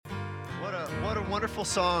What a wonderful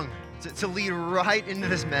song to lead right into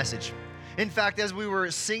this message. In fact, as we were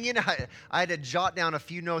singing, I had to jot down a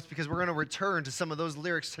few notes because we're going to return to some of those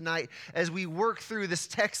lyrics tonight as we work through this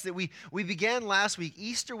text that we began last week,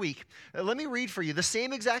 Easter week. Let me read for you the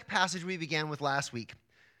same exact passage we began with last week.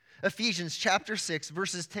 Ephesians chapter 6,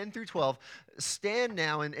 verses 10 through 12. Stand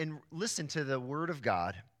now and listen to the word of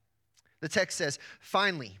God. The text says,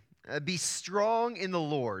 "Finally, be strong in the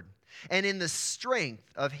Lord and in the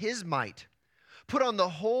strength of his might. Put on the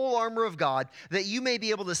whole armor of God, that you may be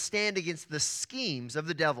able to stand against the schemes of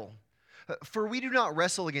the devil. For we do not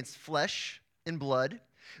wrestle against flesh and blood,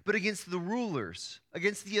 but against the rulers,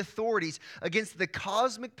 against the authorities, against the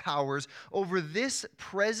cosmic powers over this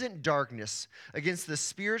present darkness, against the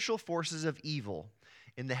spiritual forces of evil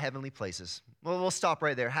in the heavenly places." Well, we'll stop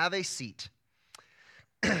right there. Have a seat.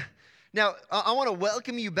 Now, I want to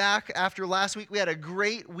welcome you back after last week. We had a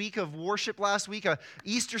great week of worship last week.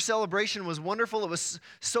 Easter celebration was wonderful. It was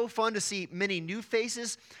so fun to see many new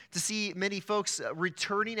faces, to see many folks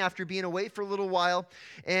returning after being away for a little while.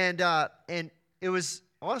 And it was,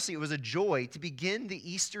 honestly, it was a joy to begin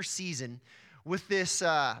the Easter season with this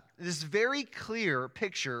very clear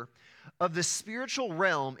picture of the spiritual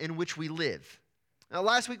realm in which we live. Now,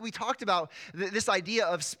 last week we talked about this idea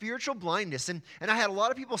of spiritual blindness, and I had a lot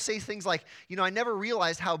of people say things like, I never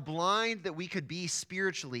realized how blind that we could be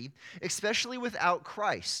spiritually, especially without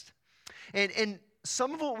Christ. And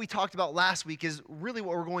some of what we talked about last week is really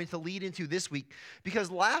what we're going to lead into this week, because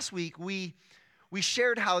last week we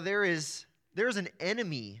shared how there is an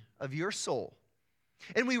enemy of your soul.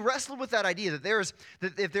 And we wrestled with that idea that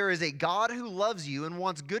if there is a God who loves you and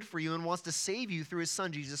wants good for you and wants to save you through his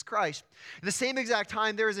son, Jesus Christ, at the same exact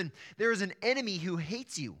time, there is an enemy who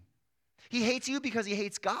hates you. He hates you because he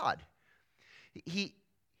hates God. He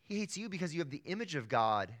hates you because you have the image of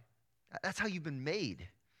God. That's how you've been made.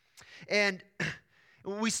 And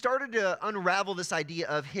we started to unravel this idea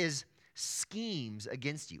of his schemes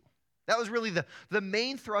against you. That was really the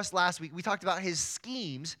main thrust last week. We talked about his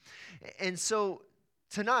schemes. And so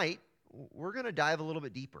tonight, we're going to dive a little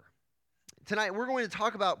bit deeper. Tonight, we're going to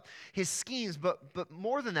talk about his schemes, but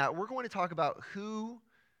more than that, we're going to talk about who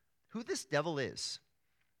this devil is.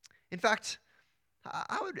 In fact,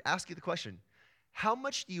 I would ask you the question, how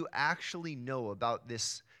much do you actually know about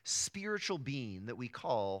this spiritual being that we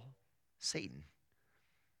call Satan?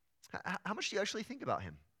 How much do you actually think about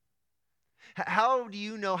him? How do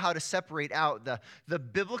you know how to separate out the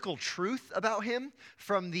biblical truth about him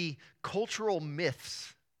from the cultural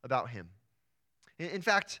myths about him? In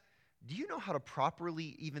fact, do you know how to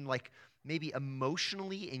properly, even maybe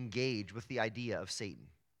emotionally engage with the idea of Satan?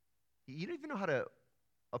 You don't even know how to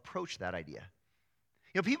approach that idea.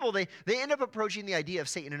 People, they end up approaching the idea of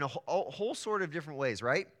Satan in a whole sort of different ways,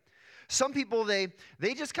 right? Some people, they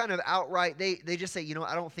just kind of outright, they just say,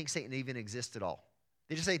 I don't think Satan even exists at all.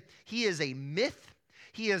 They just say, he is a myth.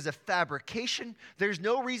 He is a fabrication. There's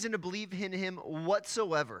no reason to believe in him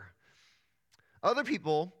whatsoever. Other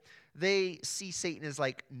people, they see Satan as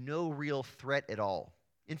no real threat at all.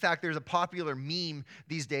 In fact, there's a popular meme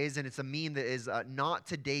these days, and it's a meme that is "not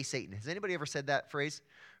today, Satan." Has anybody ever said that phrase?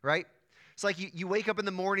 Right? It's like you wake up in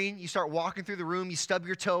the morning, you start walking through the room, you stub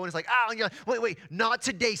your toe, and it's like, and you're like, wait, not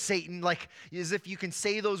today, Satan. As if you can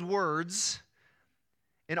say those words,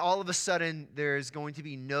 and all of a sudden, there's going to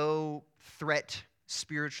be no threat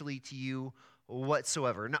spiritually to you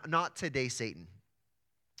whatsoever. Not today, Satan.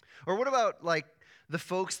 Or what about the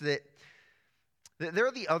folks that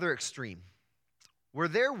they're the other extreme, where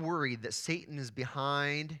they're worried that Satan is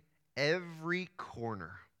behind every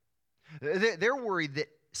corner. They're worried that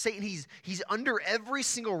Satan, he's under every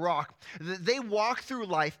single rock. They walk through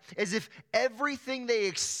life as if everything they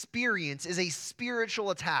experience is a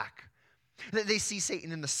spiritual attack. They see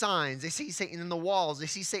Satan in the signs. They see Satan in the walls. They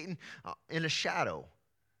see Satan in a shadow.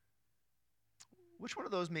 Which one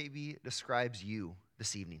of those maybe describes you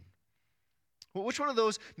this evening? Which one of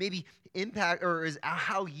those maybe impact or is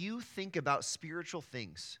how you think about spiritual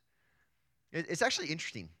things? It's actually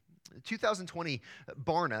interesting. 2020,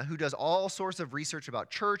 Barna, who does all sorts of research about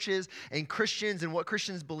churches and Christians and what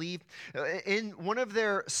Christians believe, in one of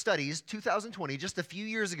their studies, 2020, just a few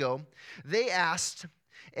years ago, they asked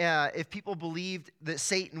if people believed that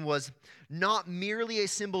Satan was not merely a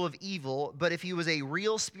symbol of evil, but if he was a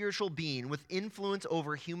real spiritual being with influence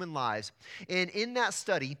over human lives. And in that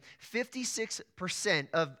study, 56%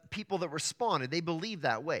 of people that responded, they believed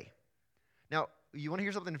that way. Now, you want to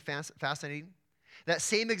hear something fascinating? That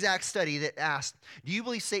same exact study that asked, do you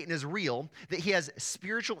believe Satan is real, that he has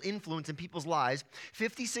spiritual influence in people's lives?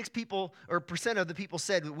 56% of the people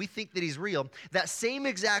said we think that he's real. That same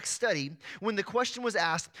exact study, when the question was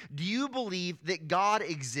asked, do you believe that God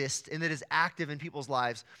exists and that is active in people's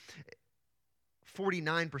lives?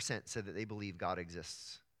 49% said that they believe God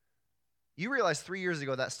exists. You realize 3 years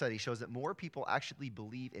ago that study shows that more people actually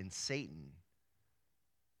believe in Satan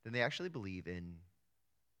than they actually believe in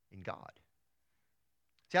God.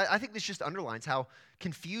 See, I think this just underlines how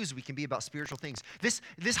confused we can be about spiritual things. This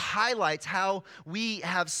highlights how we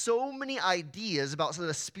have so many ideas about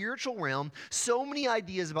the spiritual realm, so many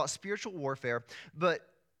ideas about spiritual warfare, but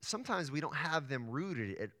sometimes we don't have them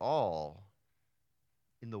rooted at all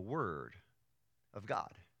in the Word of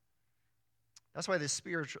God. That's why this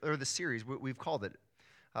series, we've called it,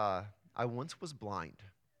 I Once Was Blind.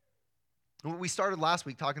 We started last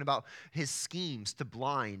week talking about his schemes to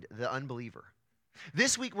blind the unbeliever.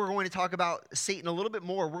 This week, we're going to talk about Satan a little bit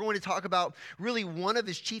more. We're going to talk about really one of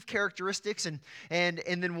his chief characteristics and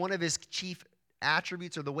then one of his chief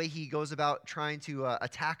attributes, or the way he goes about trying to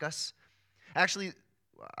attack us. Actually,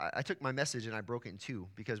 I took my message and I broke it in two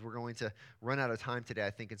because we're going to run out of time today,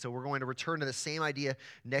 I think. And so we're going to return to the same idea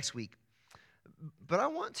next week. But I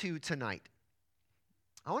want to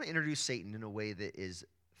introduce Satan in a way that is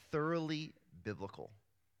thoroughly biblical.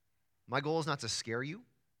 My goal is not to scare you.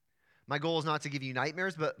 My goal is not to give you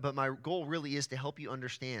nightmares, but my goal really is to help you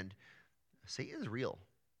understand Satan is real.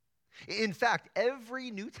 In fact,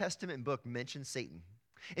 every New Testament book mentions Satan,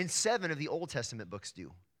 and 7 of the Old Testament books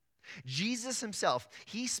do. Jesus himself,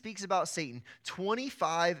 he speaks about Satan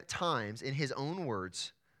 25 times in his own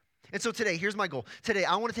words. And so today, here's my goal. Today,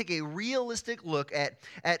 I want to take a realistic look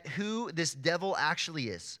at who this devil actually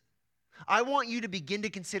is. I want you to begin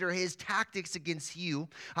to consider his tactics against you.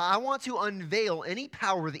 I want to unveil any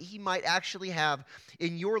power that he might actually have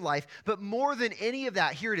in your life. But more than any of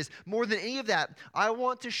that, here it is, more than any of that, I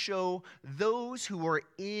want to show those who are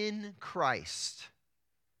in Christ.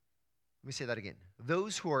 Let me say that again.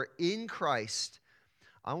 Those who are in Christ,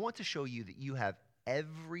 I want to show you that you have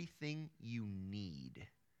everything you need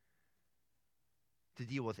to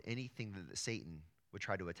deal with anything that Satan would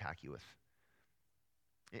try to attack you with.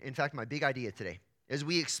 In fact, my big idea today, as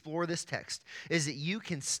we explore this text, is that you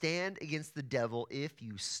can stand against the devil if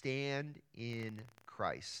you stand in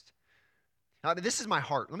Christ. Now, this is my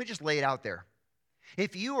heart. Let me just lay it out there.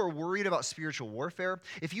 If you are worried about spiritual warfare,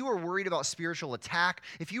 if you are worried about spiritual attack,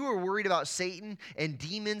 if you are worried about Satan and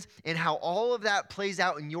demons and how all of that plays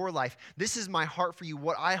out in your life, this is my heart for you.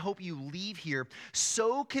 What I hope you leave here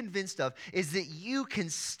so convinced of is that you can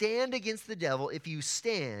stand against the devil if you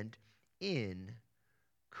stand in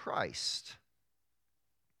Christ.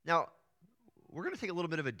 Now, we're going to take a little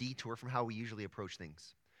bit of a detour from how we usually approach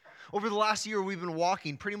things. Over the last year, we've been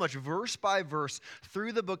walking pretty much verse by verse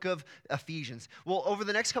through the book of Ephesians. Well, over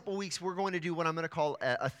the next couple of weeks, we're going to do what I'm going to call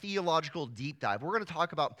a theological deep dive. We're going to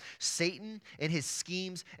talk about Satan and his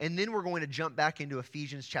schemes, and then we're going to jump back into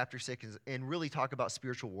Ephesians chapter 6 and really talk about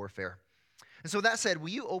spiritual warfare. And so that said, will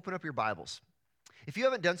you open up your Bibles? If you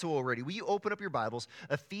haven't done so already, will you open up your Bibles?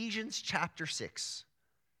 Ephesians chapter 6.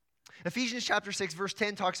 Ephesians chapter 6, verse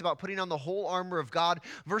 10 talks about putting on the whole armor of God.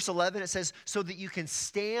 Verse 11, it says, so that you can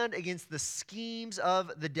stand against the schemes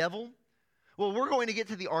of the devil. Well, we're going to get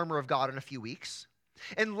to the armor of God in a few weeks.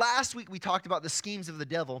 And last week we talked about the schemes of the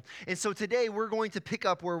devil. And so today we're going to pick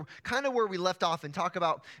up where we left off and talk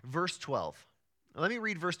about verse 12. Now, let me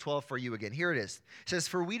read verse 12 for you again. Here it is. It says,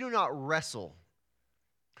 for we do not wrestle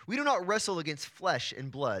against flesh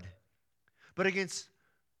and blood, but against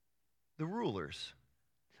the rulers,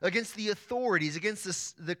 against the authorities,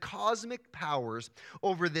 against the cosmic powers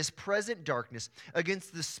over this present darkness,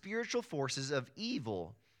 against the spiritual forces of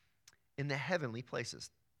evil in the heavenly places.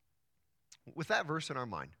 With that verse in our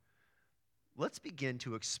mind, let's begin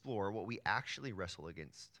to explore what we actually wrestle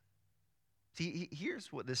against. See,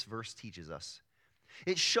 here's what this verse teaches us.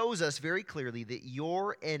 It shows us very clearly that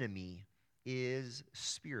your enemy is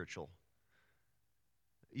spiritual.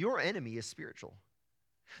 Your enemy is spiritual.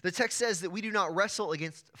 The text says that we do not wrestle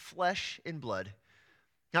against flesh and blood.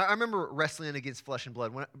 Now, I remember wrestling against flesh and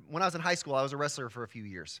blood. When I was in high school, I was a wrestler for a few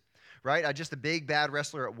years, right? I was just a big, bad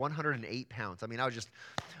wrestler at 108 pounds. I mean, I was just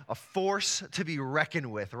a force to be reckoned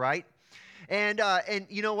with, right? And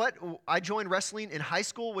you know what? I joined wrestling in high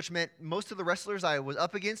school, which meant most of the wrestlers I was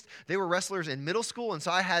up against, they were wrestlers in middle school, and so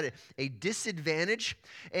I had a disadvantage.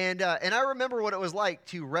 And I remember what it was like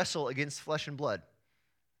to wrestle against flesh and blood.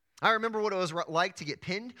 I remember what it was like to get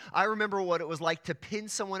pinned. I remember what it was like to pin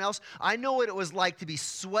someone else. I know what it was like to be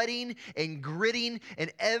sweating and gritting,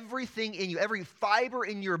 and everything in you, every fiber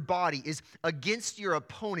in your body is against your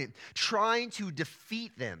opponent, trying to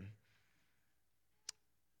defeat them.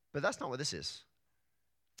 But that's not what this is.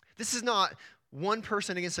 This is not one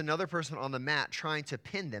person against another person on the mat trying to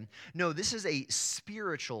pin them. No, this is a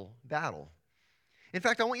spiritual battle. In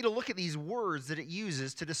fact, I want you to look at these words that it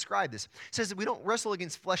uses to describe this. It says that we don't wrestle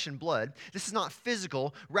against flesh and blood. This is not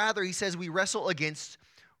physical. Rather, he says we wrestle against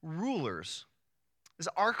rulers. This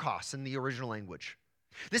is archos in the original language.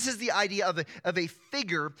 This is the idea of a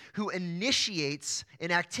figure who initiates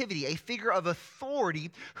an activity, a figure of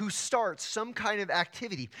authority who starts some kind of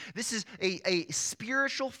activity. This is a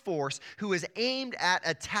spiritual force who is aimed at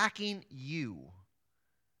attacking you.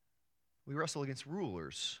 We wrestle against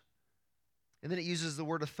rulers. And then it uses the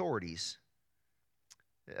word authorities.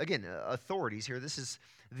 Again, authorities here. This is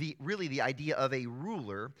really the idea of a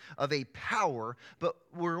ruler, of a power, but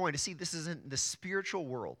we're going to see this is in the spiritual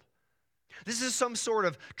world. This is some sort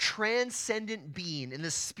of transcendent being in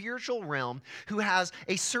the spiritual realm who has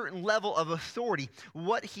a certain level of authority.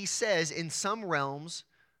 What he says in some realms,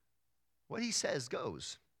 what he says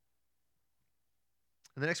goes.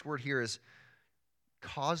 And the next word here is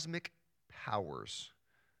cosmic powers.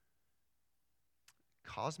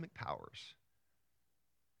 Cosmic powers.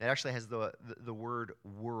 It actually has the word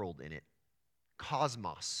world in it.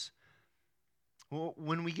 Cosmos. Well,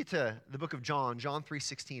 when we get to the book of John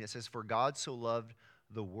 3:16, it says, "For God so loved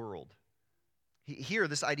the world." Here,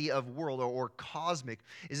 this idea of world or cosmic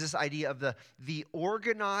is this idea of the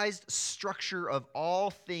organized structure of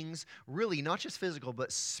all things, really not just physical,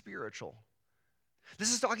 but spiritual.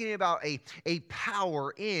 This is talking about a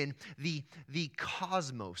power in the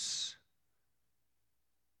cosmos.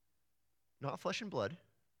 Not flesh and blood,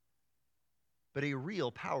 but a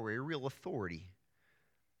real power, a real authority.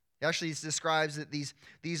 It actually describes that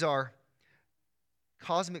these are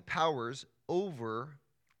cosmic powers over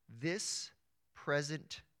this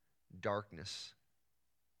present darkness.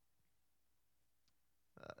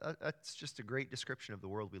 That's just a great description of the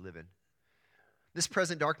world we live in. This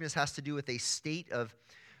present darkness has to do with a state of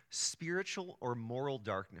spiritual or moral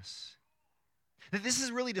darkness. This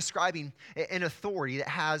is really describing an authority that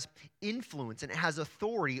has influence and it has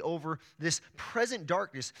authority over this present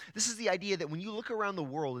darkness. This is the idea that when you look around the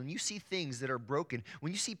world and you see things that are broken,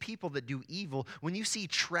 when you see people that do evil, when you see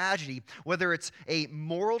tragedy, whether it's a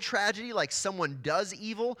moral tragedy like someone does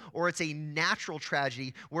evil or it's a natural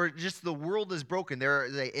tragedy where just the world is broken,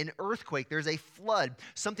 there's an earthquake, there's a flood,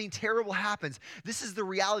 something terrible happens. This is the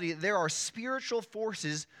reality that there are spiritual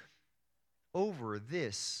forces over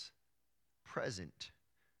this present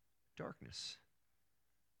darkness.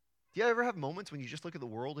 Do you ever have moments when you just look at the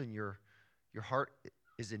world and your heart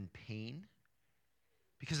is in pain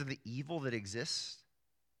because of the evil that exists?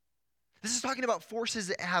 This is talking about forces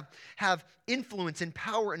that have influence and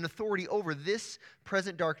power and authority over this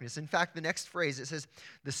present darkness. In fact, the next phrase, it says,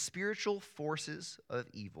 the spiritual forces of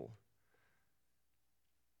evil.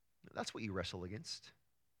 That's what you wrestle against.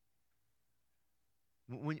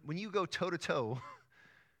 When you go toe-to-toe,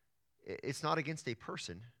 it's not against a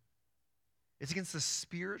person. It's against the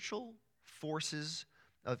spiritual forces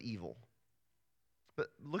of evil.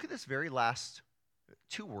 But look at this very last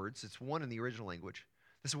two words. It's one in the original language.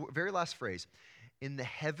 This very last phrase, in the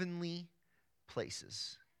heavenly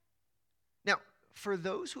places. Now, for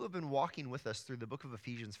those who have been walking with us through the book of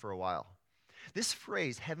Ephesians for a while, this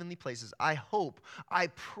phrase, heavenly places, I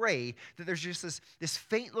pray that there's just this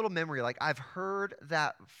faint little memory, like I've heard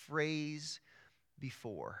that phrase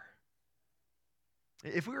before.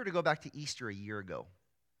 If we were to go back to Easter a year ago,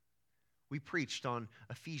 we preached on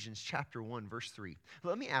Ephesians chapter 1, verse 3.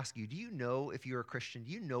 Let me ask you, do you know, if you're a Christian,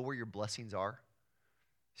 do you know where your blessings are?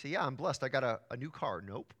 You say, yeah, I'm blessed. I got a new car.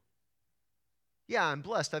 Nope. Yeah, I'm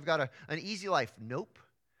blessed. I've got an easy life. Nope.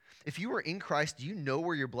 If you are in Christ, do you know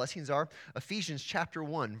where your blessings are? Ephesians chapter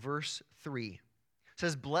 1, verse 3.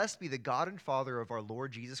 Says, blessed be the God and Father of our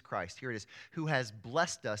Lord Jesus Christ. Here it is, who has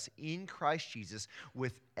blessed us in Christ Jesus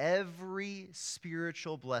with every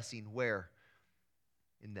spiritual blessing. Where?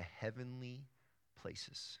 In the heavenly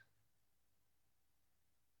places.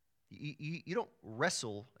 You don't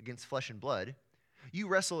wrestle against flesh and blood. You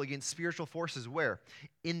wrestle against spiritual forces. Where?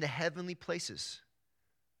 In the heavenly places.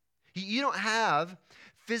 You don't have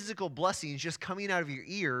physical blessings just coming out of your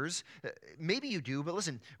ears. Maybe you do, but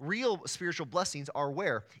listen, real spiritual blessings are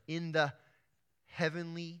where? In the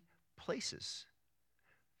heavenly places.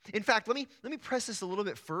 In fact, let me press this a little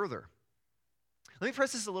bit further.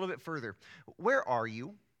 Where are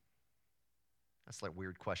you? That's like a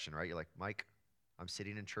weird question, right? You're like, Mike, I'm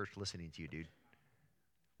sitting in church listening to you, dude.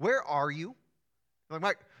 Where are you? I'm like,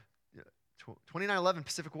 Mike, 2911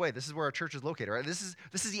 Pacific Way. This is where our church is located, right? This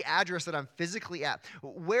is the address that I'm physically at.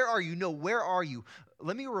 Where are you? No, where are you?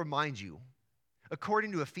 Let me remind you,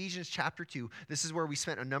 according to Ephesians chapter 2, this is where we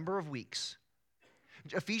spent a number of weeks.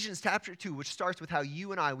 Ephesians chapter 2, which starts with how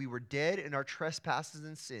you and I, we were dead in our trespasses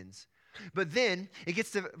and sins. But then it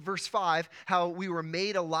gets to verse 5, how we were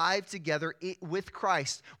made alive together with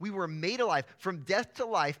Christ. We were made alive from death to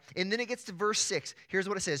life. And then it gets to verse 6. Here's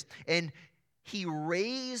what it says. And he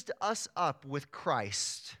raised us up with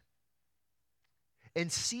Christ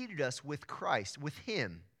and seated us with Christ, with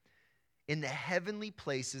him, in the heavenly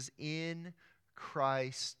places in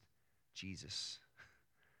Christ Jesus.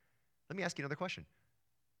 Let me ask you another question.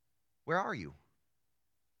 Where are you?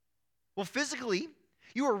 Well, physically,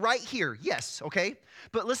 you are right here, yes, okay?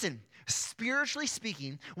 But listen, spiritually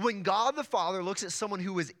speaking, when God the Father looks at someone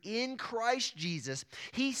who is in Christ Jesus,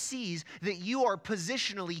 he sees that you are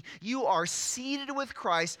positionally, you are seated with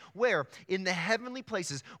Christ. Where? In the heavenly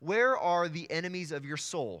places. Where are the enemies of your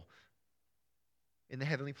soul? In the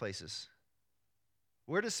heavenly places.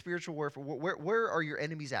 Where does spiritual warfare, where are your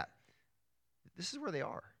enemies at? This is where they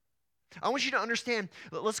are. I want you to understand,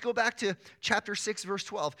 let's go back to chapter 6, verse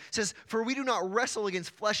 12. It says, for we do not wrestle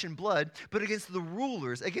against flesh and blood, but against the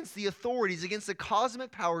rulers, against the authorities, against the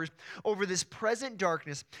cosmic powers over this present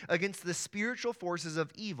darkness, against the spiritual forces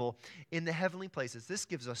of evil in the heavenly places. This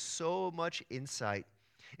gives us so much insight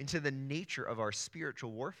into the nature of our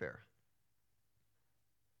spiritual warfare.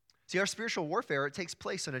 See, our spiritual warfare, it takes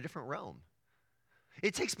place in a different realm.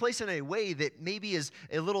 It takes place in a way that maybe is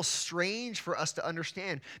a little strange for us to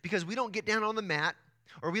understand because we don't get down on the mat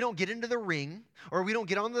or we don't get into the ring or we don't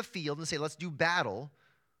get on the field and say, let's do battle.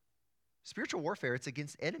 Spiritual warfare, it's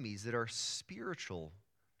against enemies that are spiritual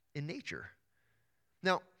in nature.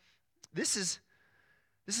 Now, this is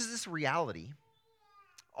this reality.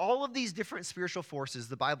 All of these different spiritual forces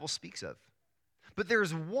the Bible speaks of. But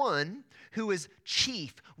there's one who is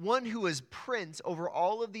chief, one who is prince over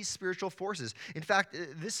all of these spiritual forces. In fact,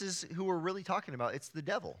 this is who we're really talking about. It's the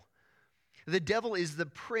devil. The devil is the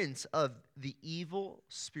prince of the evil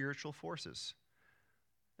spiritual forces.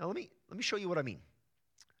 Now let me show you what I mean.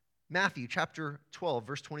 Matthew chapter 12,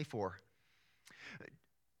 verse 24.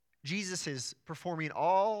 Jesus is performing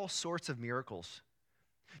all sorts of miracles.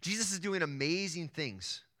 Jesus is doing amazing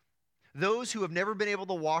things. Those who have never been able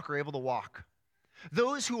to walk are able to walk.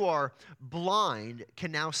 Those who are blind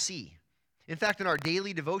can now see. In fact, in our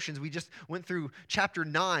daily devotions, we just went through chapter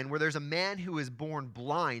 9 where there's a man who is born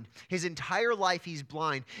blind. His entire life he's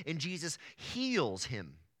blind, and Jesus heals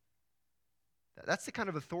him. That's the kind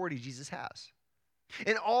of authority Jesus has.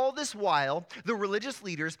 And all this while, the religious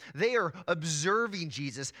leaders, they are observing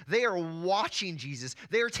Jesus. They are watching Jesus.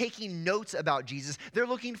 They are taking notes about Jesus. They're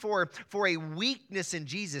looking for a weakness in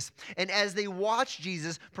Jesus. And as they watch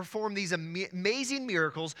Jesus perform these amazing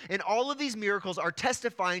miracles, and all of these miracles are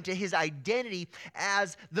testifying to his identity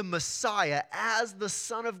as the Messiah, as the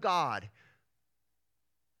Son of God.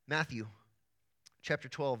 Matthew chapter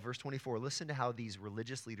 12, verse 24. Listen to how these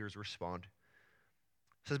religious leaders respond.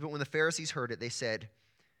 It says, but when the Pharisees heard it, they said,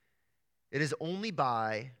 it is only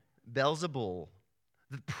by Beelzebul,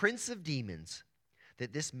 the prince of demons,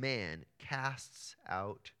 that this man casts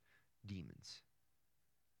out demons.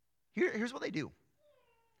 Here's what they do.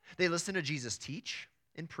 They listen to Jesus teach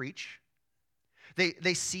and preach.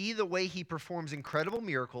 They see the way he performs incredible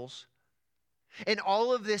miracles, and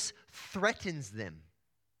all of this threatens them.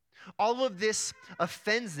 All of this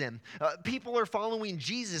offends them. People are following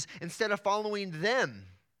Jesus instead of following them.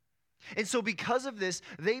 And so because of this,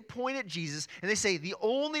 they point at Jesus and they say the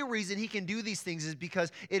only reason he can do these things is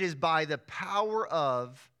because it is by the power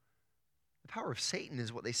of Satan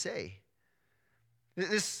is what they say.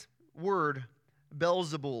 This word,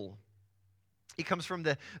 Beelzebul, it comes from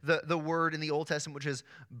the word in the Old Testament, which is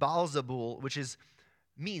Baalzebul, which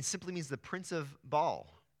simply means the prince of Baal.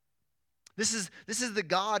 This is the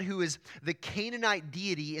God who is the Canaanite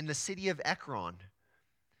deity in the city of Ekron.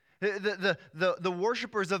 The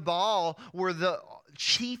worshipers of Baal were the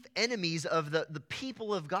chief enemies of the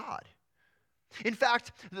people of God. In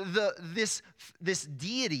fact, this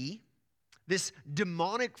deity, this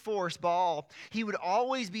demonic force, Baal, he would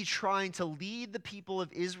always be trying to lead the people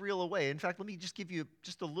of Israel away. In fact, let me just give you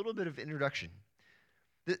just a little bit of introduction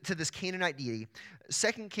to this Canaanite deity.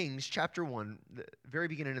 2 Kings chapter 1, the very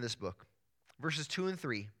beginning of this book. Verses 2 and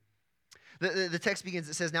 3. The text begins,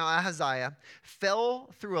 it says, now Ahaziah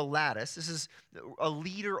fell through a lattice. This is a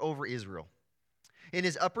leader over Israel. In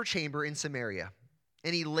his upper chamber in Samaria.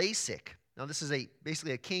 And he lay sick. Now this is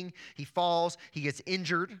basically a king. He falls. He gets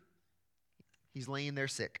injured. He's laying there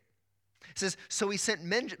sick. It says, so he sent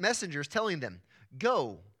messengers telling them,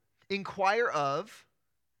 go, inquire of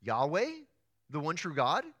Yahweh, the one true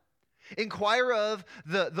God. Inquire of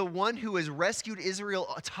the one who has rescued Israel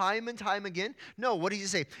time and time again. No, what did he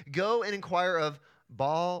say? Go and inquire of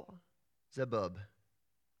Baal-zebub,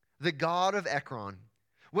 the god of Ekron,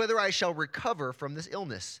 whether I shall recover from this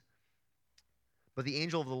illness. But the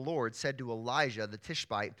angel of the Lord said to Elijah the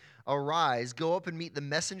Tishbite, arise, go up and meet the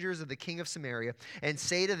messengers of the king of Samaria, and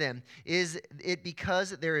say to them, is it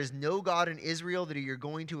because there is no God in Israel that you're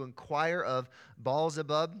going to inquire of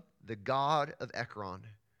Baal-zebub, the god of Ekron?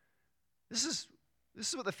 This is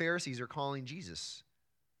what the Pharisees are calling Jesus.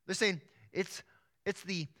 They're saying it's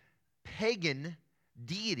the pagan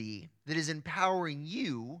deity that is empowering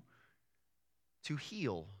you to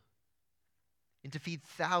heal and to feed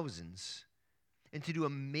thousands and to do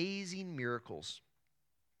amazing miracles.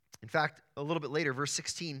 In fact, a little bit later, verse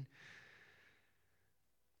 16,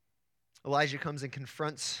 Elijah comes and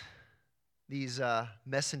confronts these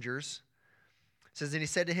messengers. It says, and he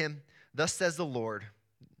said to him, thus says the Lord.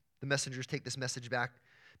 The messengers take this message back.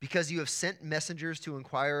 Because you have sent messengers to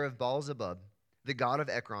inquire of Baal-zebub, the god of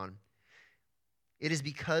Ekron, is it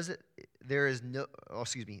because there is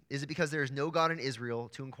no God in Israel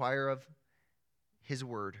to inquire of his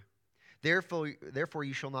word? Therefore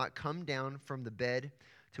you shall not come down from the bed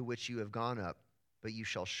to which you have gone up, but you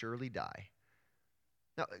shall surely die.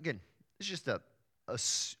 Now, again, it's just a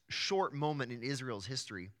short moment in Israel's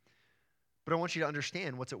history, but I want you to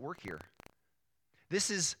understand what's at work here.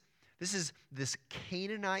 This is this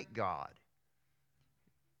Canaanite god.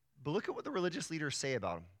 But look at what the religious leaders say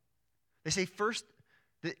about him. They say first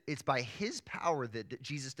that it's by his power that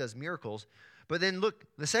Jesus does miracles. But then look,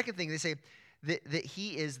 the second thing, they say that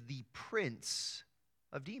he is the prince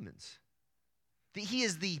of demons. That he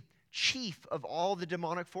is the chief of all the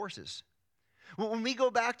demonic forces. When we go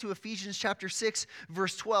back to Ephesians chapter 6,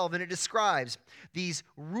 verse 12, and it describes these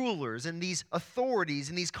rulers and these authorities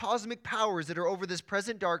and these cosmic powers that are over this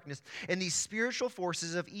present darkness and these spiritual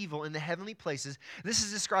forces of evil in the heavenly places, this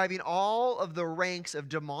is describing all of the ranks of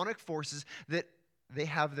demonic forces that they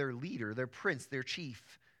have their leader, their prince, their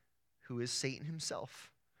chief, who is Satan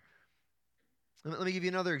himself. Let me give you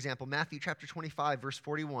another example. Matthew chapter 25, verse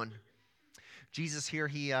 41. Jesus here,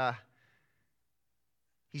 he's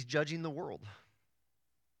judging the world.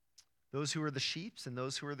 Those who are the sheep and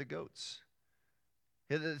those who are the goats.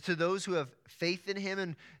 To those who have faith in him,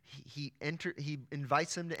 and he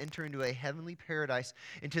invites them to enter into a heavenly paradise.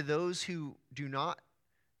 And to those who do not,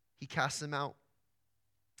 he casts them out.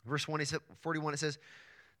 Verse 41, it says,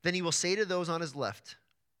 then he will say to those on his left,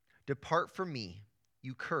 depart from me,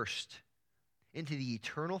 you cursed, into the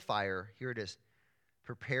eternal fire, here it is,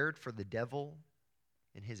 prepared for the devil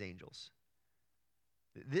and his angels.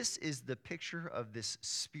 This is the picture of this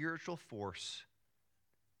spiritual force.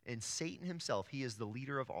 And Satan himself, he is the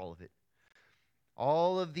leader of all of it.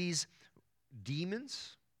 All of these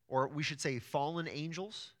demons, or we should say fallen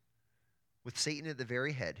angels, with Satan at the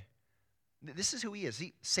very head. This is who he is.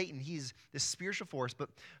 Satan, he's this spiritual force. But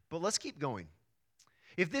let's keep going.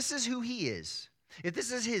 If this is who he is, if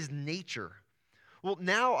this is his nature, well,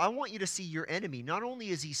 now I want you to see your enemy. Not only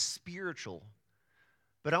is he spiritual,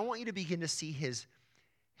 but I want you to begin to see his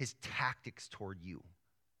tactics toward you.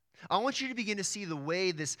 I want you to begin to see the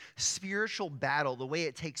way this spiritual battle, the way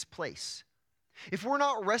it takes place. If we're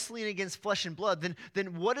not wrestling against flesh and blood,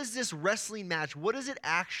 then what is this wrestling match? What does it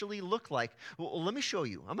actually look like? Well, let me show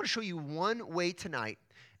you. I'm going to show you one way tonight,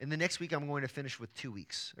 and the next week I'm going to finish with 2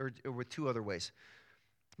 weeks, or with 2 other ways.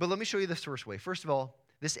 But let me show you this first way. First of all,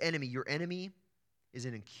 this enemy, your enemy is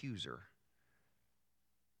an accuser.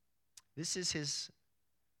 This is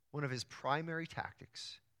one of his primary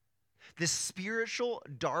tactics. This spiritual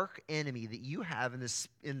dark enemy that you have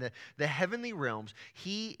in the heavenly realms,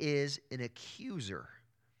 he is an accuser.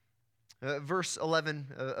 Verse 11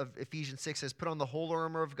 of Ephesians 6 says, put on the whole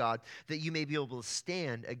armor of God that you may be able to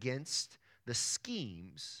stand against the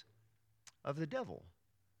schemes of the devil.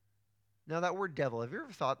 Now that word devil, have you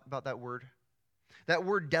ever thought about that word? That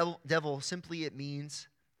word devil simply it means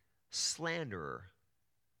slanderer.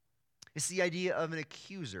 It's the idea of an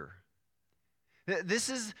accuser. This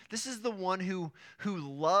is the one who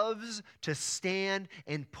loves to stand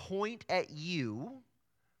and point at you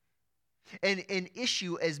and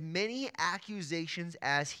issue as many accusations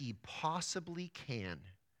as he possibly can.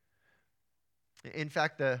 In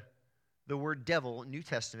fact, the word devil, New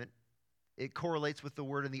Testament, it correlates with the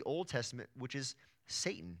word in the Old Testament, which is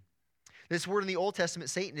Satan. This word in the Old Testament,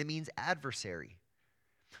 Satan, it means adversary.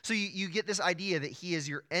 So you get this idea that he is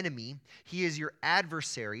your enemy, he is your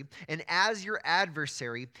adversary, and as your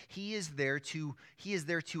adversary, he is there to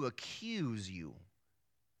accuse you.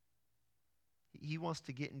 He wants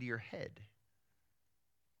to get into your head.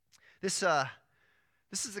 This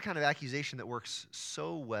is the kind of accusation that works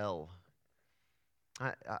so well.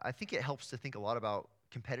 I think it helps to think a lot about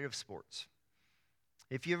competitive sports.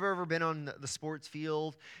 If you've ever been on the sports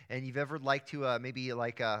field and you've ever liked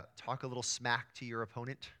to talk a little smack to your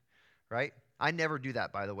opponent, right? I never do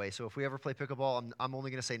that, by the way. So if we ever play pickleball, I'm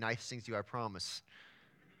only going to say nice things to you, I promise.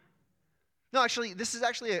 No, actually, this is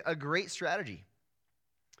actually a great strategy.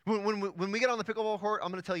 When we get on the pickleball court,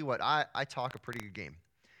 I'm going to tell you what, I talk a pretty good game.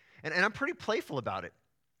 And I'm pretty playful about it.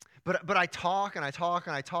 But I talk and I talk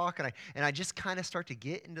and I talk and I just kind of start to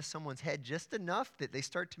get into someone's head just enough that they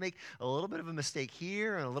start to make a little bit of a mistake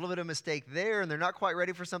here and a little bit of a mistake there, and they're not quite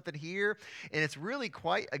ready for something here, and it's really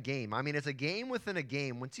quite a game. I mean, it's a game within a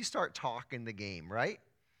game once you start talking the game, right?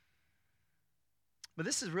 But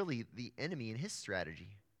this is really the enemy and his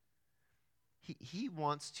strategy. He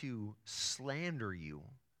wants to slander you.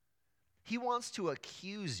 He wants to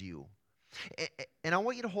accuse you. And I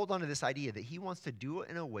want you to hold on to this idea that he wants to do it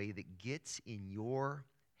in a way that gets in your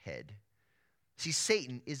head. See,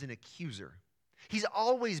 Satan is an accuser. He's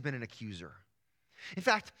always been an accuser. In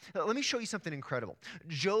fact, let me show you something incredible.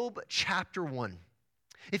 Job chapter 1.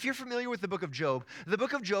 If you're familiar with the book of Job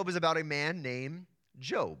is about a man named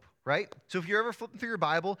Job, right? So if you're ever flipping through your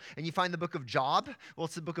Bible and you find the book of Job, well,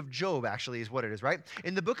 it's the book of Job actually is what it is, right?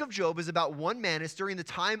 And the book of Job is about one man. It's during the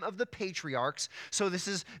time of the patriarchs. So this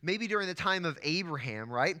is maybe during the time of Abraham,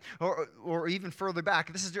 right? Or even further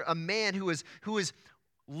back. This is a man who is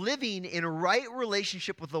living in a right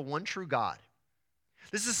relationship with the one true God.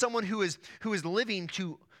 This is someone who is living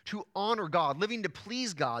to honor God, living to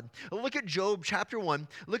please God. Look at Job chapter 1.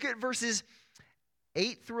 Look at verses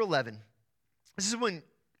 8 through 11. This is when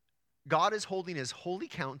God is holding his holy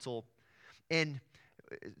council, and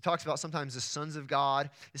it talks about sometimes the sons of God.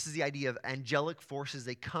 This is the idea of angelic forces.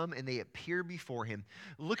 They come and they appear before him.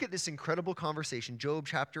 Look at this incredible conversation. Job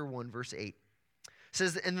chapter 1, verse 8. It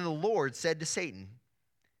says, "And then the Lord said to Satan,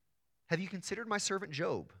 'Have you considered my servant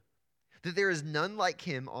Job, that there is none like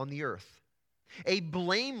him on the earth, a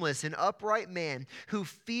blameless and upright man who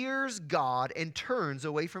fears God and turns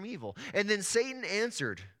away from evil?' And then Satan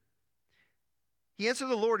answered. He answered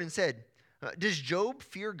the Lord and said, 'Does Job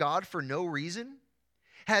fear God for no reason?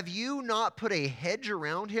 Have you not put a hedge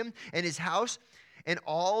around him and his house and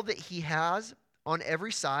all that he has on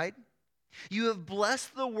every side? You have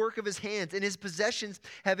blessed the work of his hands, and his possessions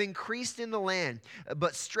have increased in the land.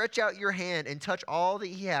 But stretch out your hand and touch all that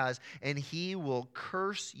he has, and he will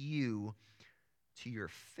curse you to your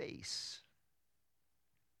face.'"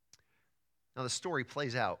 Now the story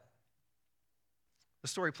plays out. The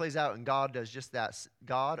story plays out, and God does just that.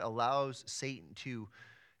 God allows Satan to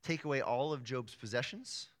take away all of Job's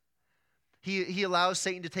possessions. He allows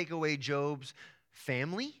Satan to take away Job's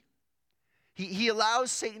family. He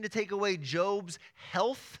allows Satan to take away Job's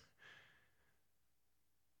health.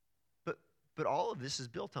 But all of this is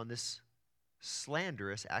built on this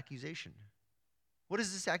slanderous accusation. What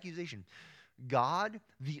is this accusation? God,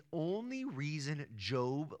 the only reason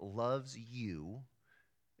Job loves you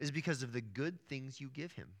is because of the good things you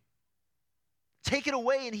give him. Take it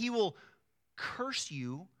away and he will curse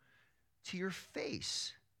you to your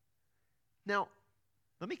face. Now,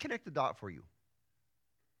 let me connect the dot for you.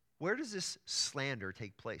 Where does this slander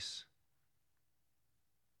take place?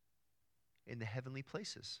 In the heavenly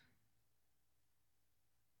places.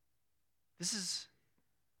 This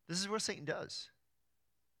is what Satan does.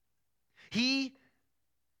 He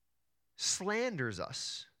slanders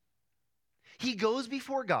us. He goes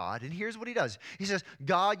before God, and here's what he does. He says,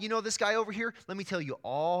 "God, you know this guy over here? Let me tell you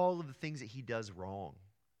all of the things that he does wrong.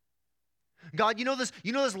 God, you know this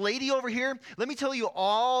lady over here? Let me tell you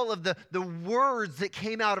all of the words that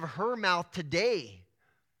came out of her mouth today.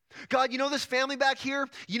 God, you know this family back here?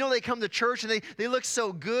 You know they come to church and they look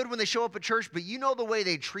so good when they show up at church, but you know the way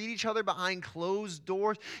they treat each other behind closed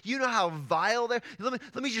doors? You know how vile they're?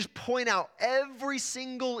 Let me just point out every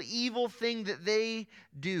single evil thing that they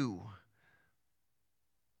do."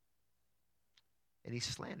 And he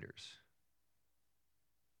slanders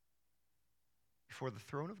before the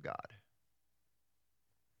throne of God.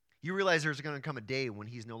 You realize there's going to come a day when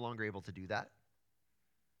he's no longer able to do that?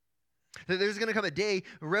 That there's going to come a day,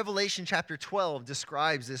 Revelation chapter 12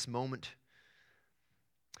 describes this moment.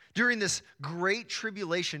 During this great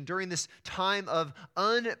tribulation, during this time of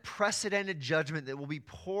unprecedented judgment that will be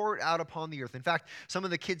poured out upon the earth. In fact, some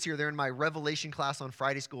of the kids here, they're in my Revelation class on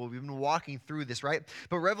Friday school. We've been walking through this, right?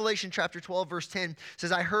 But Revelation chapter 12, verse 10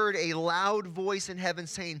 says, I heard a loud voice in heaven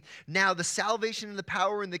saying, now the salvation and the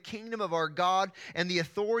power and the kingdom of our God and the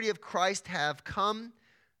authority of Christ have come,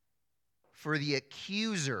 for the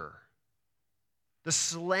accuser, the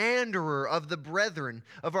slanderer of the brethren,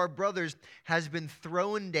 of our brothers, has been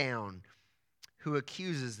thrown down, who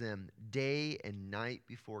accuses them day and night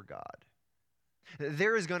before God.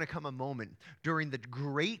 There is going to come a moment during the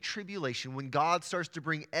great tribulation when God starts to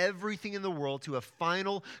bring everything in the world to a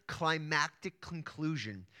final climactic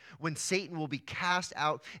conclusion, when Satan will be cast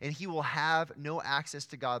out and he will have no access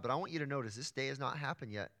to God. But I want you to notice this day has not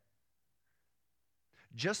happened yet.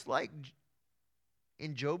 Just like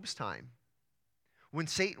in Job's time, when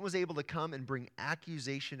Satan was able to come and bring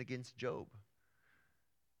accusation against Job,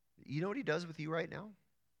 you know what he does with you right now?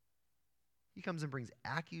 He comes and brings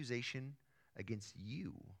accusation against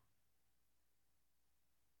you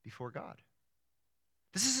before God.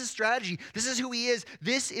 This is his strategy. This is who he is.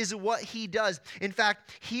 This is what he does. In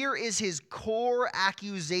fact, here is his core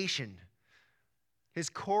accusation. His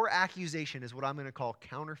core accusation is what I'm going to call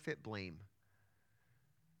counterfeit blame.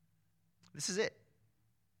 This is it.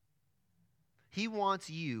 He wants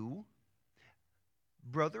you,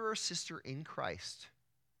 brother or sister in Christ,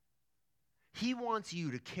 he wants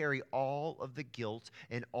you to carry all of the guilt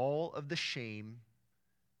and all of the shame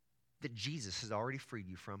that Jesus has already freed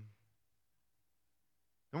you from.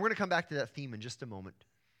 And we're going to come back to that theme in just a moment.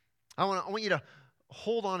 I want you to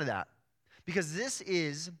hold on to that, because this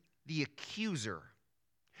is the accuser.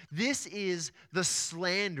 This is the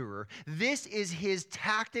slanderer. This is his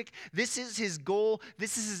tactic. This is his goal.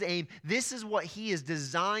 This is his aim. This is what he is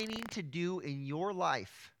designing to do in your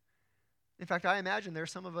life. In fact, I imagine there are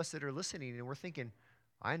some of us that are listening and we're thinking,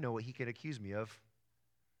 I know what he could accuse me of.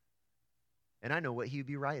 And I know what he would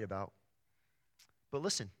be right about. But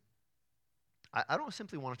listen, I don't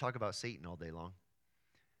simply want to talk about Satan all day long,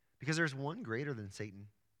 because there's one greater than Satan.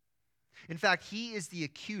 In fact, he is the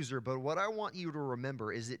accuser, but what I want you to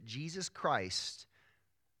remember is that Jesus Christ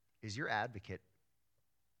is your advocate.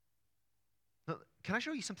 Now, can I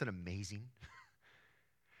show you something amazing?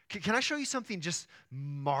 Can I show you something just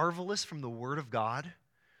marvelous from the Word of God?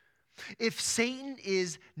 If Satan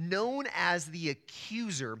is known as the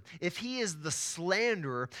accuser, if he is the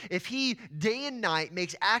slanderer, if he day and night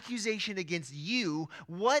makes accusation against you,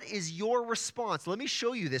 what is your response? Let me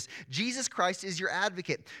show you this. Jesus Christ is your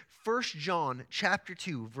advocate. 1 John chapter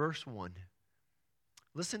 2, verse 1.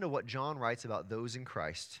 Listen to what John writes about those in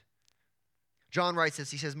Christ. John writes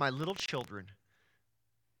this. He says, my little children,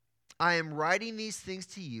 I am writing these things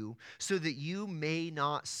to you so that you may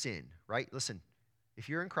not sin. Right? Listen. If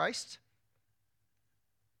you're in Christ,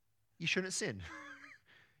 you shouldn't sin.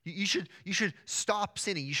 You should stop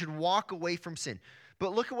sinning. You should walk away from sin.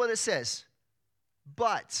 But look at what it says.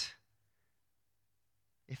 But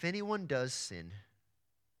if anyone does sin,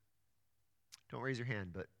 don't raise your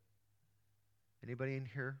hand, but anybody in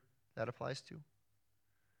here that applies to?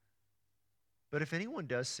 But if anyone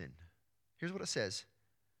does sin, here's what it says.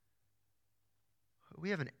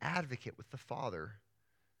 We have an advocate with the Father,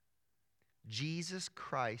 Jesus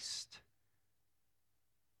Christ,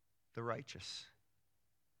 the righteous.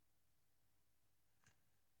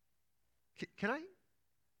 Can I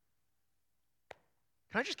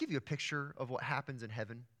just give you a picture of what happens in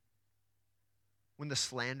heaven when the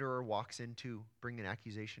slanderer walks in to bring an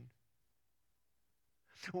accusation?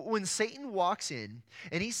 When Satan walks in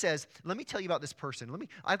and he says, let me tell you about this person.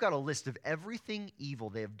 I've got a list of everything evil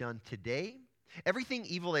they have done today, everything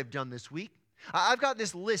evil they've done this week. I've got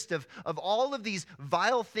this list of all of these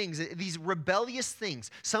vile things, these rebellious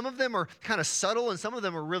things. Some of them are kind of subtle and some of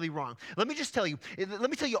them are really wrong. Let me tell you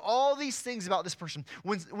all these things about this person.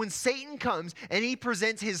 When Satan comes and he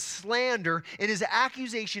presents his slander and his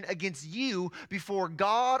accusation against you before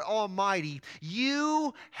God Almighty,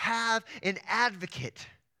 you have an advocate.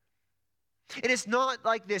 And it's not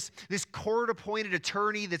like this court-appointed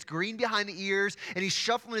attorney that's green behind the ears and he's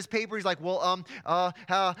shuffling his paper. He's like, well,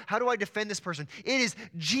 how do I defend this person? It is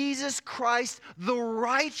Jesus Christ, the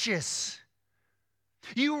righteous.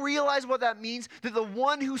 You realize what that means? That the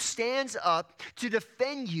one who stands up to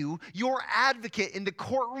defend you, your advocate in the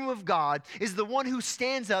courtroom of God, is the one who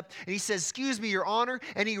stands up and he says, excuse me, Your Honor,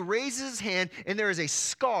 and he raises his hand and there is a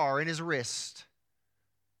scar in his wrist.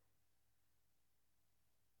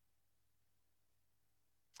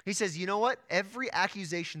 He says, you know what? Every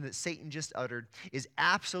accusation that Satan just uttered is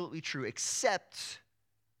absolutely true, except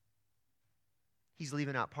he's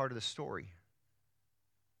leaving out part of the story.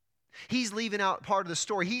 He's leaving out part of the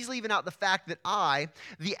story. He's leaving out the fact that I,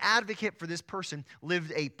 the advocate for this person,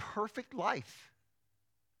 lived a perfect life.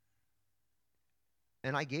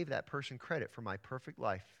 And I gave that person credit for my perfect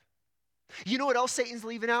life. You know what else Satan's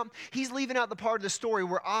leaving out? He's leaving out the part of the story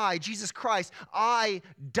where I, Jesus Christ, I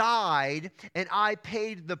died and I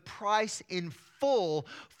paid the price in full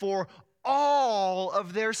for all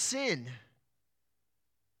of their sin.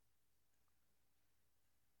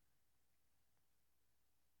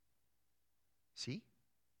 See?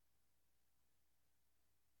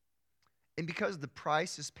 And because the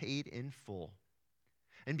price is paid in full,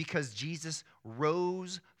 and because Jesus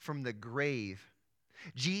rose from the grave,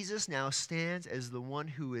 Jesus now stands as the one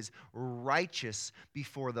who is righteous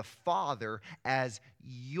before the Father as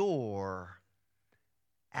your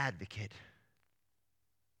advocate.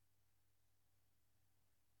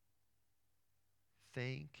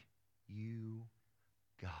 Thank you,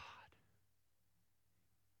 God.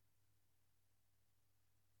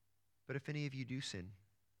 But if any of you do sin,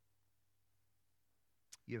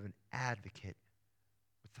 you have an advocate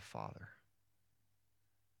with the Father.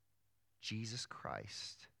 Jesus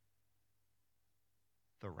Christ,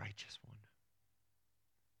 the righteous one.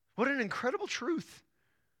 What an incredible truth.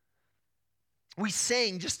 We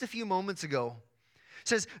sang just a few moments ago. It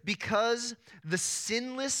says, because the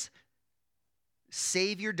sinless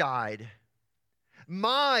Savior died,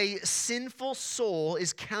 my sinful soul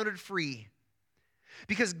is counted free.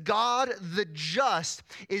 Because God, the just,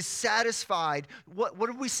 is satisfied. What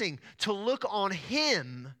did we sing? To look on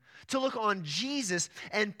Him, to look on Jesus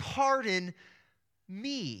and pardon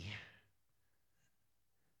me.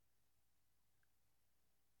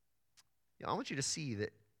 I want you to see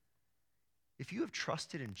that if you have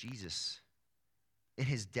trusted in Jesus, in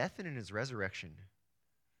His death and in His resurrection,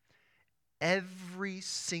 every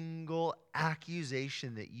single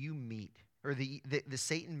accusation that you meet, or the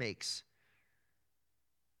Satan makes,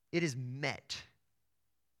 it is met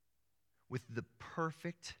with the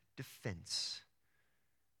perfect defense,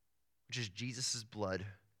 which is Jesus' blood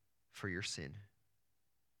for your sin.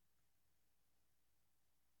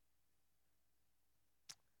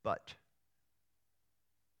 But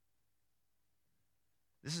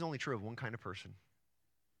this is only true of one kind of person.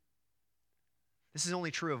 This is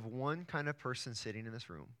only true of one kind of person sitting in this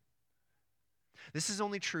room. This is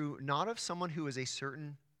only true not of someone who is a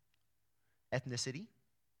certain ethnicity,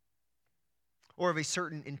 or of a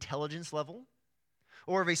certain intelligence level,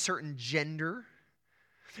 or of a certain gender.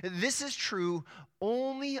 This is true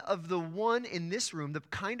only of the one in this room, the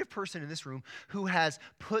kind of person in this room who has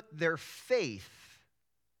put their faith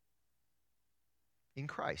in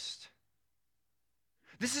Christ.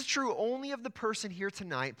 This is true only of the person here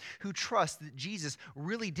tonight who trusts that Jesus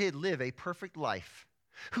really did live a perfect life,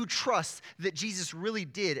 who trusts that Jesus really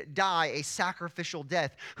did die a sacrificial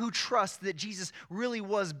death, who trusts that Jesus really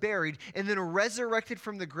was buried and then resurrected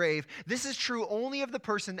from the grave. This is true only of the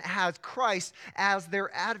person that has Christ as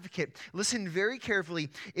their advocate. Listen very carefully.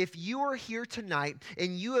 If you are here tonight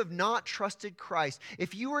and you have not trusted Christ,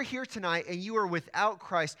 if you are here tonight and you are without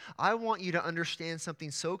Christ, I want you to understand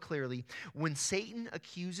something so clearly. When Satan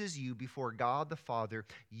accuses you before God the Father,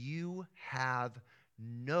 you have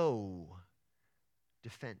no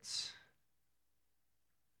defense.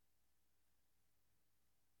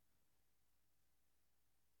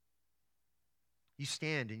 You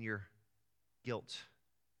stand in your guilt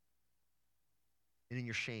and in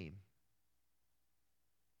your shame.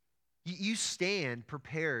 You stand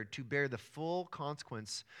prepared to bear the full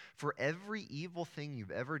consequence for every evil thing you've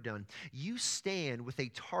ever done. You stand with a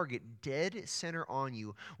target dead center on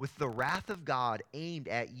you, with the wrath of God aimed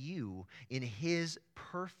at you in His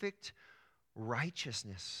perfect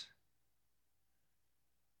righteousness.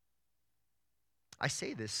 I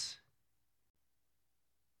say this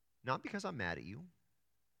not because I'm mad at you,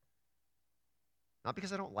 not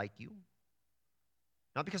because I don't like you,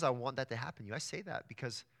 not because I want that to happen to you. I say that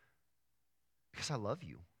because I love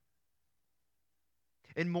you.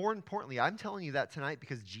 And more importantly, I'm telling you that tonight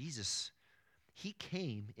because Jesus, He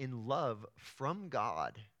came in love from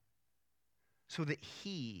God so that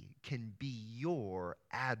He can be your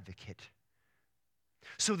advocate,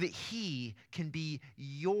 so that He can be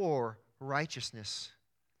your righteousness,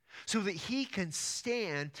 so that He can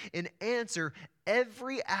stand and answer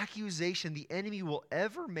every accusation the enemy will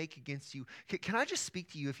ever make against you. Can I just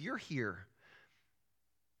speak to you? If you're here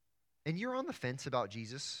and you're on the fence about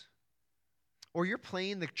Jesus, or you're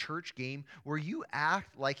playing the church game where you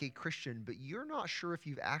act like a Christian, but you're not sure if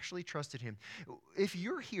you've actually trusted Him, if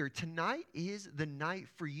you're here, tonight is the night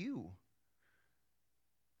for you.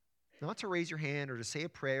 not to raise your hand or to say a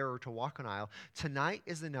prayer or to walk an aisle. Tonight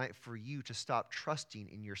is the night for you to stop trusting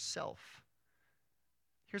in yourself.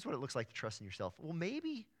 Here's what it looks like to trust in yourself. Well,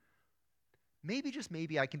 maybe just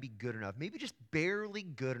maybe I can be good enough. Maybe just barely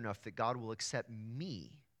good enough that God will accept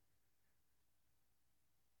me.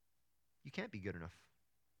 You can't be good enough.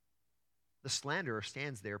 The slanderer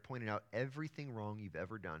stands there pointing out everything wrong you've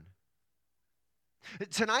ever done.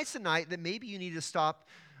 Tonight's the night that maybe you need to stop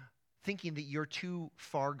thinking that you're too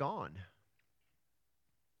far gone.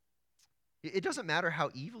 It doesn't matter how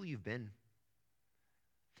evil you've been.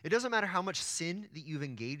 It doesn't matter how much sin that you've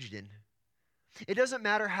engaged in. It doesn't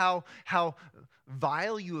matter how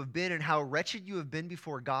vile you have been and how wretched you have been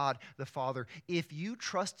before God the Father. If you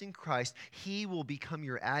trust in Christ, He will become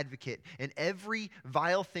your advocate. And every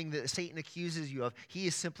vile thing that Satan accuses you of, he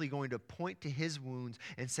is simply going to point to his wounds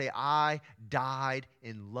and say, I died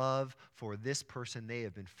in love for this person. They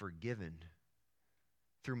have been forgiven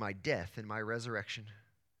through my death and my resurrection.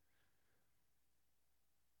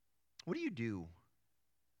 What do you do?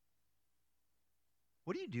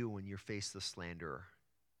 What do you do when you face the slanderer?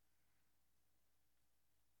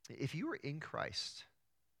 If you are in Christ,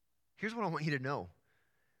 here's what I want you to know.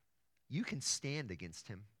 You can stand against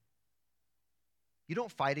him. You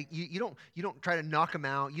don't fight it. You don't try to knock him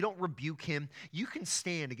out. You don't rebuke him. You can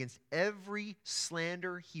stand against every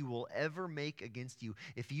slander he will ever make against you.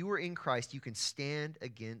 If you are in Christ, you can stand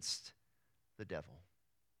against the devil.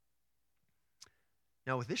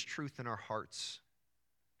 Now, with this truth in our hearts,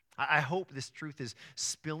 I hope this truth is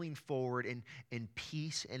spilling forward in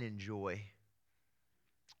peace and in joy.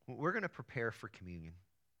 We're going to prepare for communion.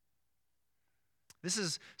 This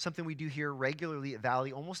is something we do here regularly at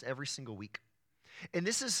Valley almost every single week. And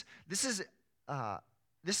this is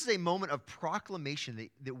a moment of proclamation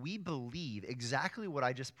that we believe exactly what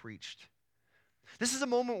I just preached. This is a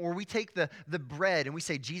moment where we take the bread and we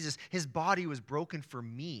say, Jesus, his body was broken for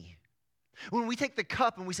me. When we take the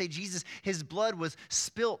cup and we say, Jesus, his blood was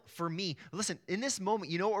spilt for me. Listen, in this moment,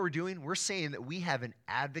 you know what we're doing? We're saying that we have an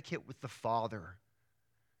advocate with the Father.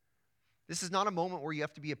 This is not a moment where you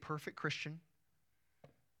have to be a perfect Christian.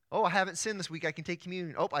 Oh, I haven't sinned this week, I can take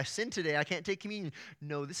communion. Oh, I sinned today, I can't take communion.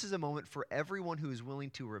 No, this is a moment for everyone who is willing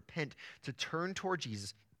to repent, to turn toward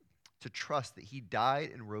Jesus, to trust that he died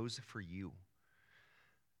and rose for you.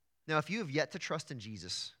 Now, if you have yet to trust in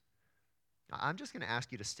Jesus, I'm just going to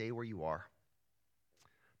ask you to stay where you are.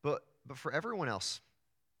 But for everyone else,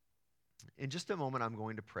 in just a moment, I'm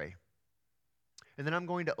going to pray. And then I'm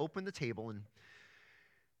going to open the table.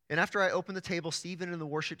 And after I open the table, Stephen and the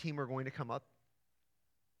worship team are going to come up.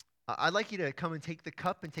 I'd like you to come and take the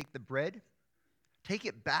cup and take the bread. Take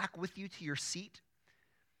it back with you to your seat.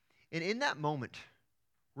 And in that moment,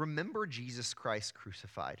 remember Jesus Christ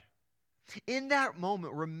crucified. In that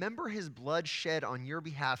moment, remember his blood shed on your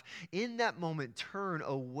behalf. In that moment, turn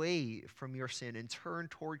away from your sin and turn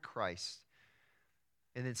toward Christ.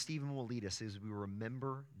 And then Stephen will lead us as we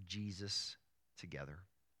remember Jesus together.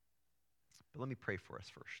 But let me pray for us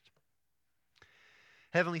first.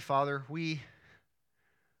 Heavenly Father, we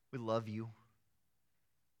love you.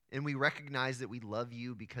 And we recognize that we love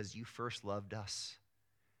you because you first loved us.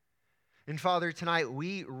 And Father, tonight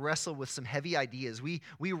we wrestle with some heavy ideas. We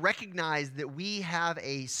recognize that we have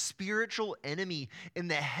a spiritual enemy in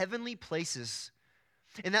the heavenly places.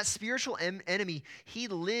 And that spiritual enemy, he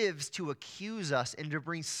lives to accuse us and to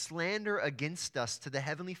bring slander against us to the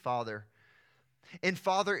Heavenly Father. And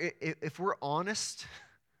Father, if we're honest,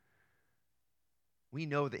 we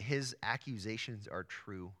know that his accusations are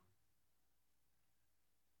true.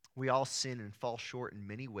 We all sin and fall short in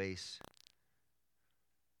many ways.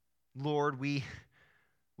 Lord, we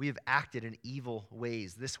have acted in evil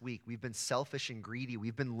ways this week. We've been selfish and greedy.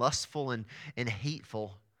 We've been lustful and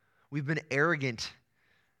hateful. We've been arrogant.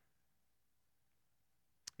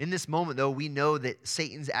 In this moment, though, we know that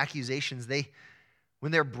Satan's accusations,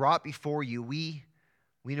 when they're brought before you, we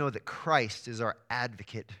know that Christ is our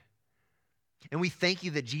advocate. And we thank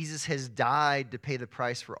you that Jesus has died to pay the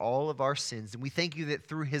price for all of our sins. And we thank you that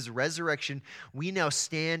through his resurrection, we now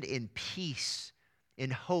stand in peace,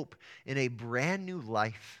 in hope, in a brand new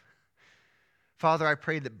life. Father, I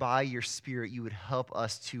pray that by your Spirit, you would help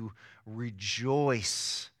us to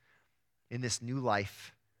rejoice in this new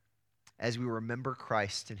life as we remember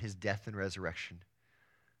Christ and his death and resurrection.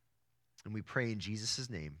 And we pray in Jesus'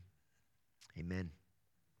 name, amen.